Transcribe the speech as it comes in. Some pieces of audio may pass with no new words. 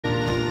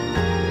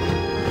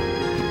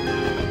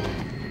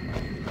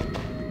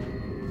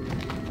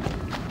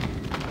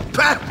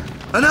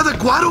Another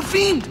Guado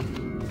fiend?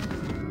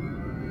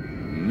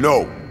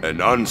 No,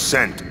 an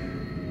unsent.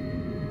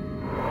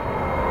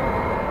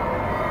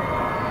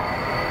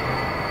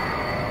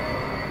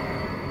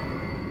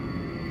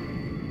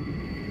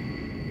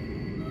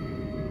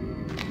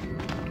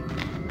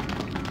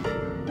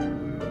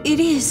 It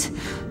is.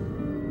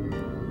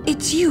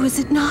 It's you, is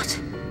it not,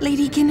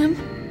 Lady Ginham?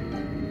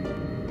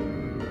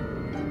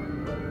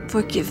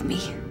 Forgive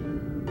me.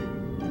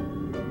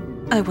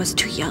 I was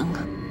too young.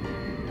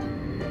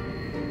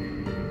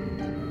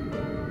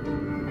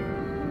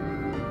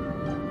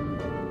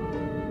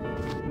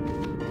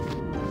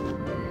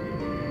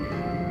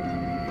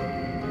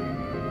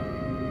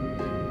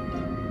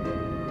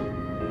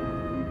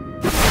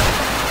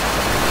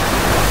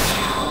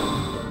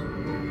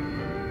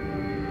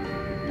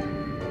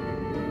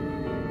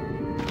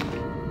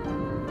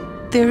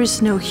 There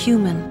is no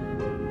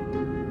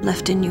human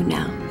left in you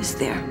now, is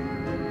there?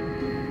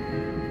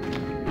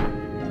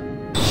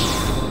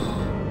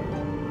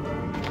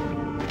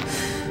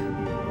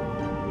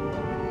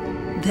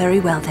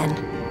 Very well then.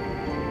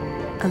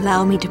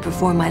 Allow me to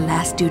perform my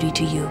last duty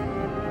to you.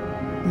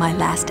 My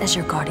last as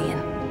your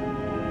guardian.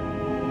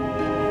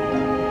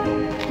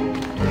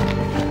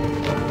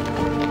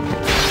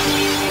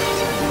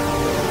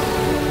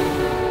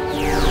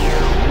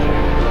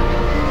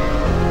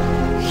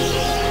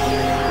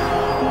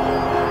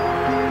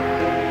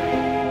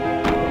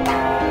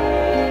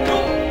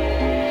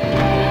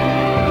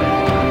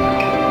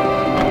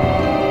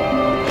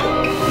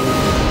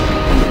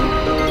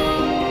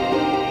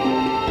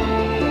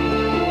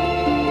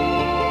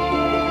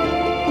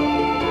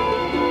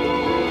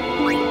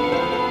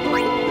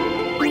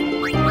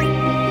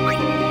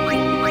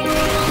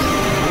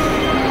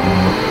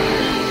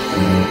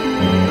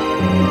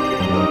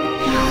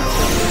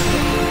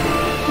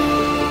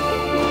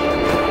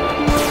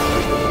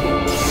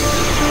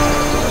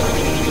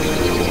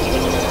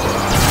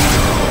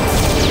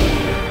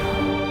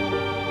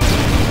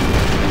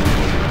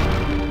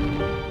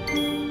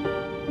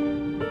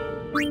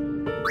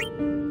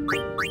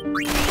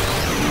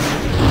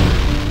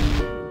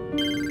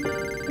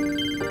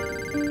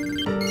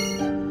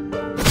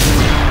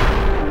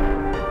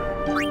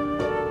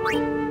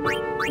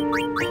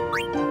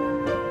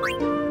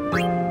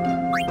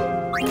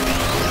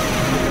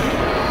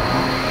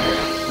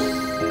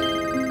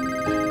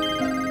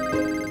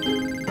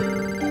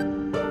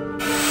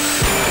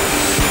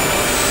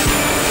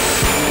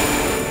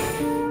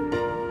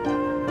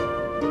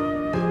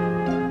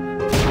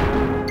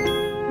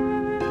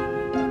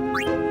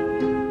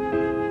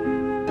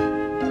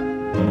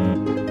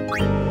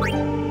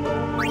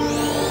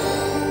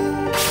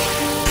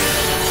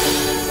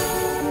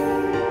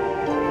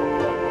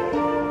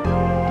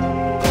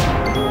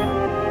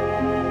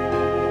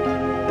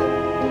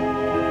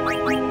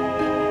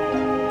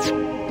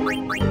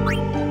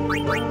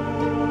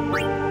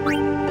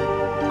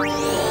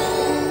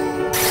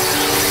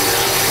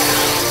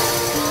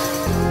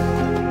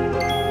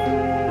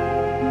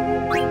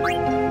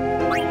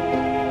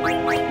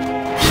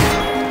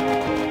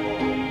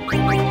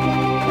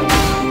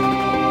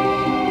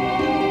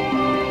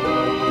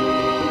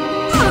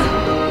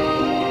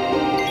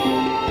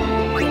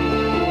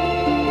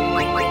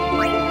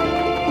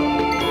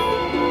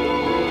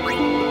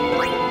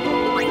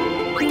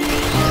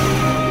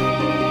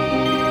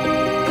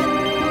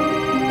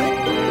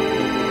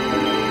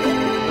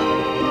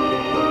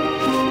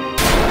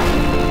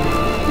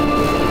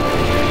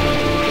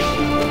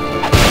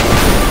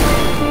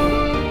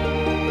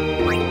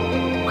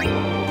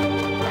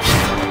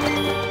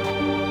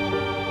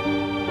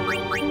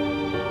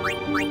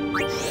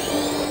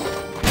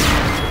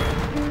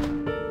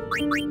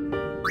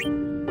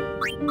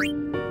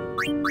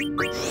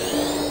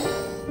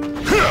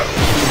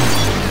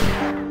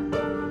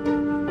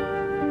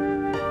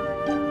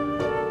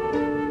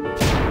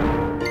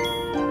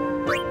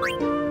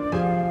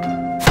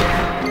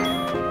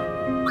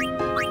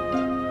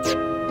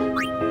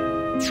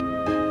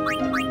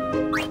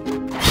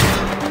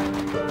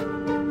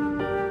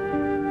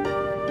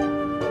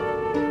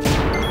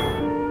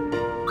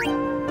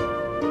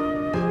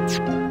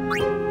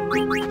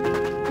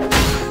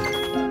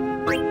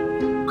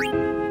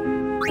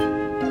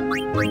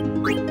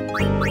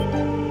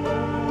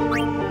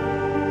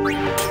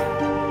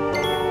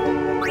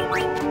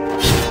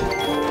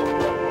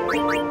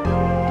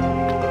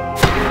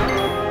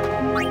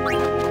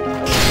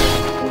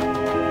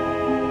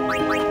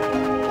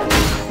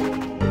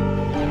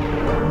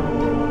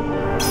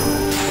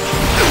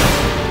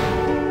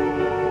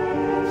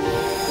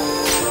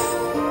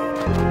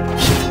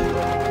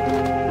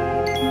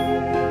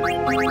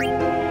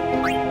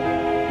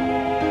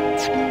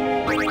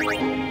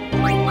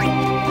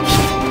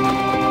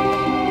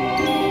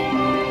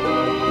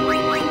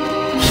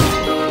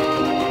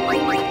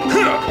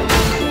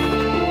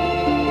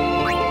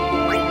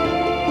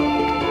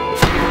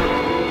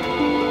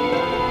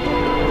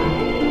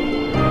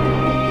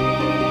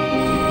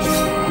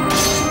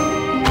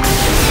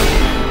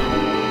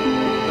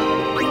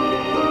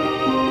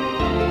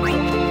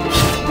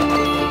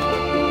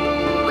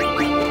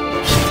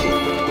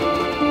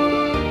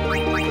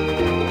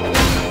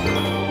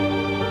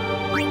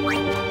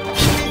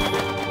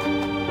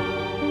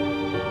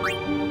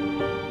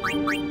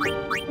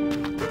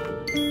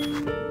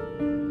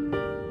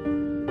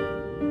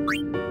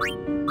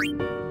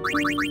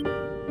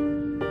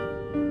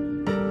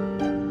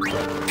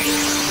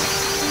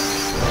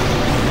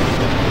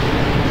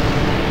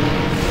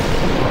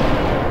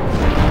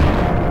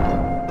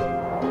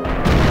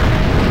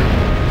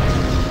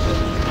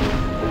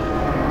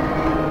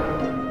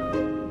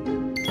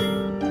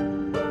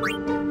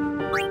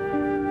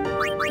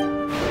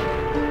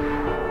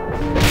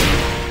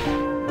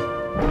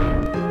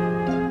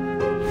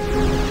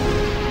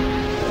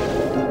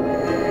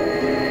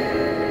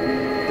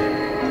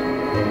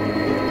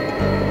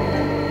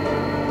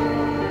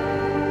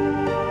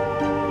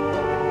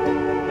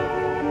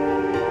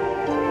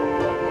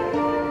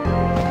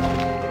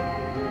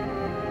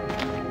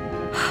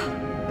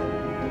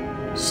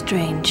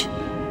 strange.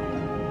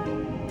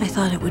 I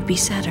thought it would be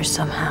sadder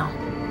somehow.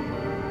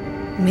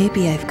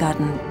 Maybe I've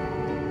gotten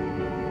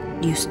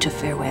used to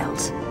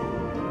farewells.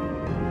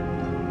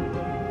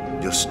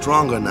 You're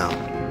stronger now.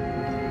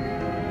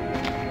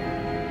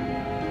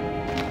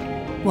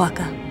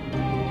 Waka,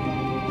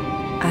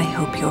 I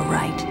hope you're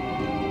right.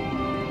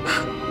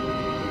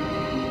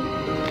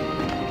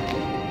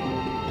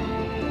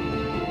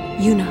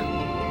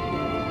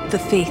 Yuna, the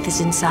faith is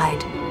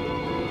inside.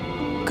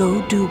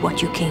 Go do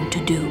what you came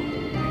to do.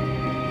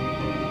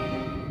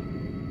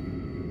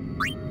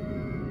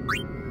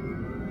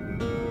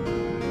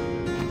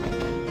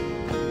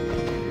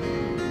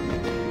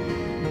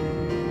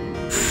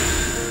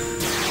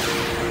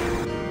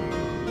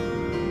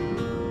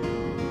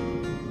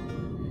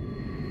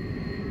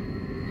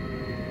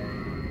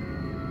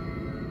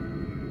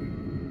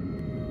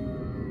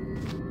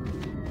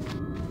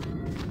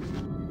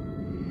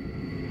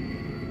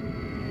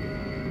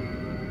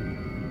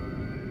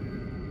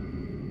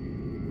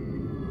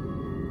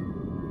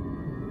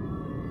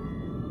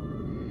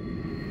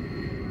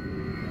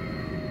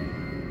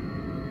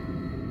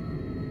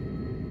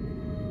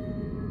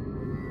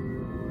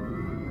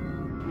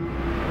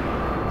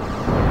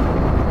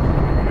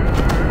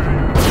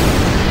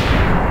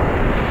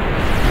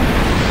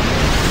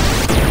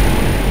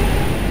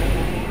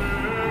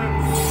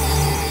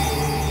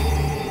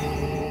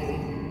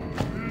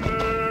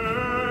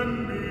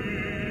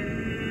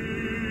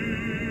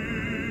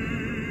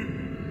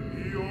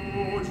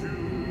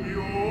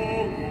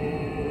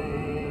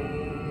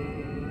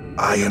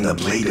 I am the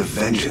Blade of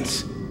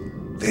Vengeance.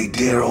 They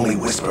dare only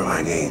whisper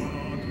my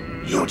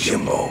name.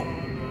 Yojimbo.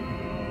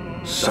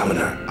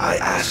 Summoner, I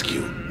ask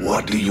you,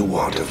 what do you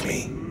want of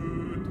me?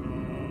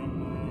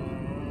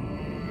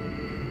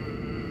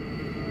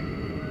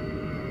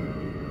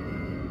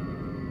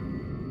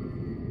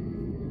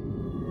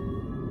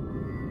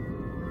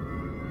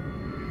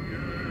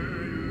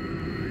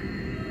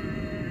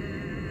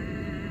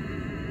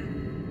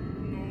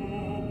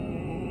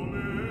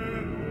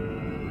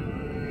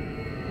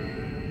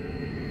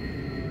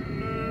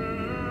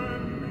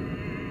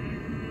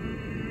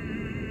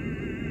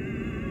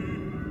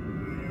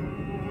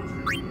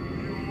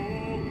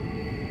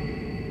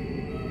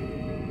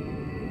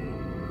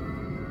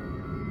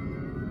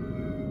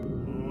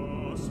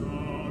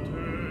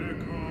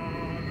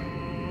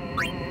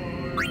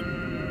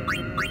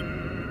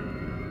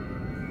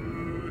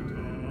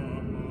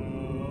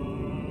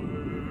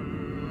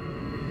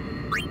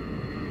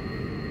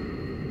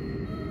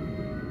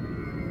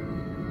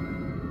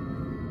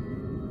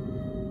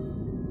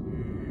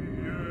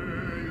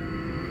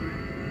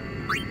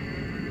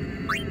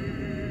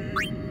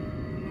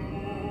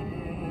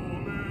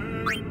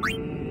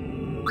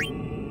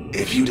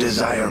 If you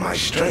desire my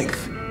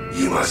strength,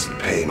 you must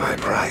pay my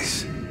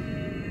price.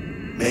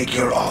 Make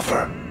your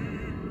offer.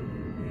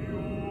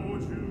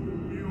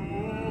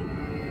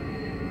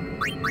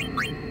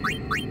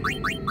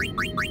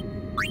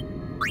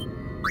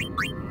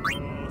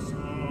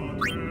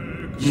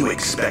 You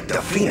expect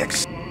a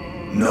phoenix?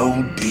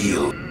 No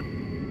deal.